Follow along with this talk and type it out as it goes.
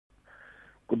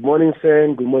Good morning, sir,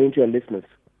 and good morning to your listeners.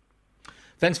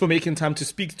 Thanks for making time to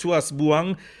speak to us,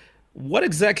 Buang. What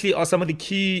exactly are some of the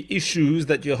key issues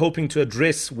that you're hoping to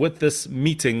address with this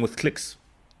meeting with Clicks?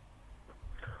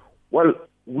 Well,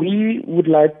 we would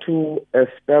like to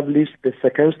establish the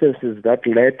circumstances that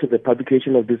led to the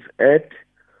publication of this ad.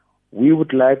 We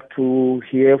would like to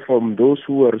hear from those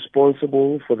who are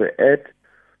responsible for the ad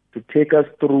to take us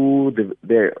through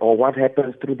or what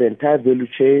happens through the entire value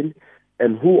chain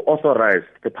and who authorized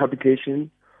the publication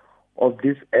of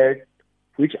this ad,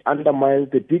 which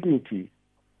undermines the dignity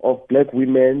of black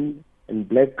women and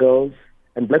black girls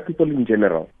and black people in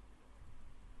general.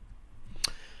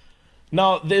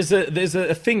 Now, there's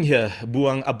a thing here,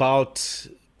 Buang, about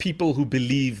people who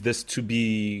believe this to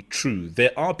be true.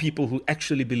 There are people who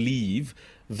actually believe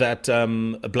that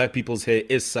black people's hair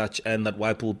is such and that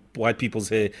white people's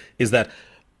hair is that.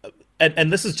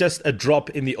 And this is just a drop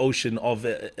in the ocean of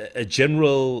a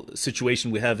general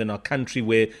situation we have in our country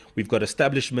where we've got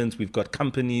establishments, we've got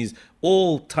companies,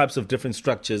 all types of different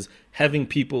structures having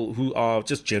people who are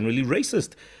just generally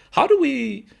racist. How do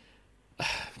we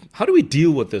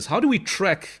deal with this? How do we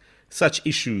track such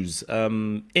issues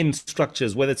in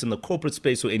structures, whether it's in the corporate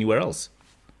space or anywhere else?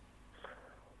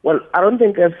 Well, I don't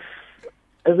think as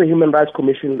the Human Rights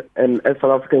Commission and as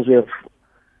South Africans we have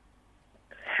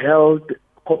held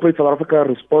corporate South Africa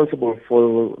responsible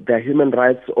for their human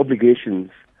rights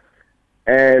obligations.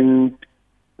 And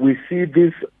we see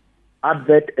this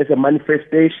advert as a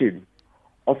manifestation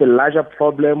of a larger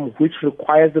problem which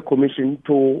requires the Commission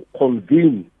to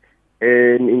convene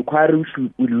an inquiry which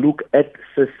will look at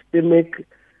systemic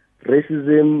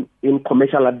racism in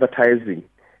commercial advertising.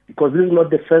 Because this is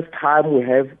not the first time we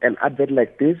have an advert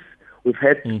like this. We've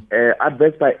had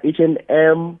adverts by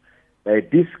H&M, by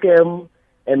Discam,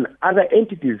 and other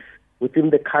entities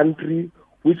within the country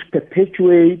which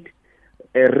perpetuate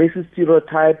a racist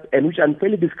stereotype and which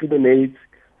unfairly discriminates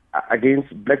against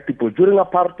black people. During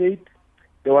apartheid,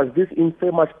 there was this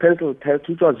infamous pencil test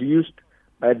which was used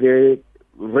by the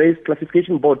Race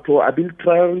Classification Board to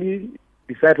arbitrarily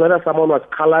decide whether someone was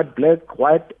colored, black,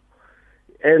 white,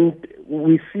 and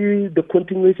we see the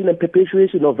continuation and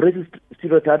perpetuation of racist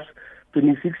stereotypes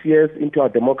 26 years into our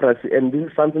democracy, and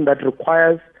this is something that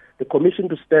requires the Commission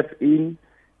to step in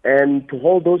and to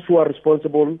hold those who are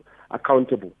responsible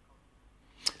accountable.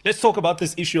 Let's talk about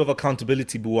this issue of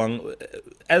accountability, Buang.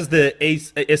 As the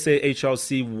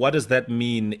SAHRC, what does that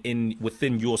mean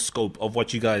within your scope of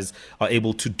what you guys are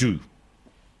able to do?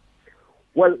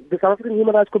 Well, the South African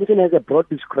Human Rights Commission has a broad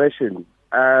discretion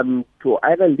to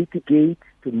either litigate,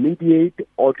 to mediate,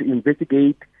 or to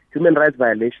investigate human rights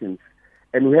violations.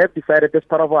 And we have decided as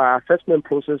part of our assessment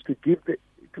process to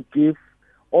give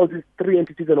all these three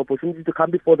entities an opportunity to come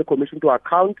before the Commission to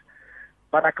account.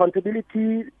 But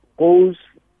accountability goes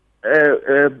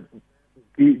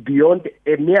beyond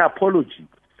a mere apology.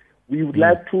 We would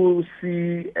like to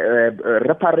see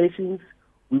reparations.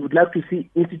 We would like to see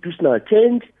institutional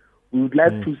change. We would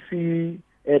like to see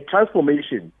a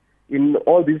transformation in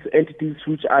all these entities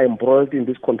which are embroiled in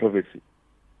this controversy.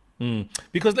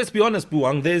 Because let's be honest,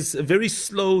 Buang, there's a very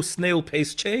slow,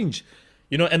 snail-paced change.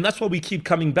 And that's why we keep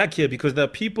coming back here, because there are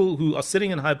people who are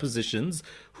sitting in high positions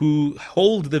who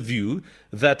hold the view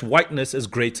that whiteness is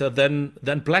greater than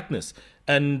blackness.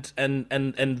 And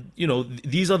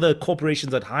these are the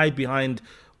corporations that hide behind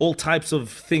all types of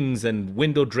things and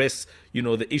window dress,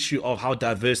 the issue of how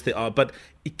diverse they are. But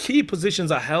key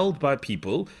positions are held by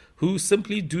people who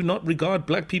simply do not regard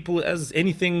black people as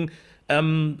anything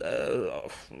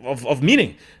of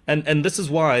meaning. And this is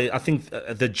why I think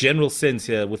the general sense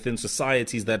here within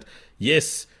society is that,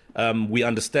 yes, we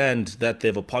understand that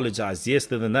they've apologized, yes,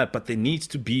 they're than that, but there needs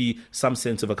to be some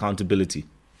sense of accountability.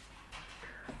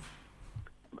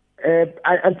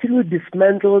 Until we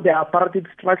dismantle the apartheid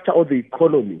structure of the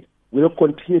economy, we will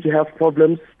continue to have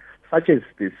problems such as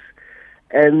this.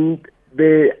 And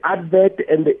the advert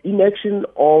and the inaction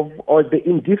or the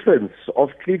indifference of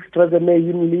Clicks, Tresemme,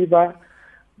 Unilever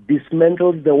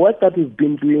dismantled the work that we've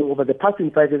been doing over the past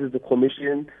 5 years as the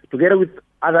Commission, together with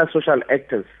other social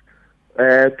actors,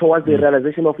 towards the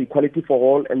realization of equality for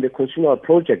all and the consumer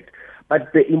project.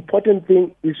 But the important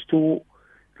thing is to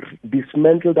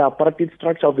dismantle the apartheid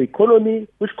structure of the economy,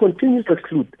 which continues to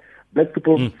exclude black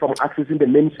people from accessing the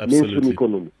mainstream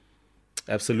economy.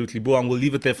 Absolutely. Buang, we'll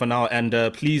leave it there for now. And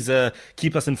please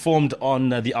keep us informed on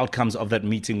the outcomes of that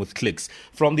meeting with Clicks.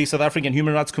 From the South African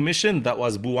Human Rights Commission, that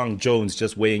was Buang Jones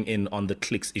just weighing in on the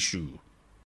Clicks issue.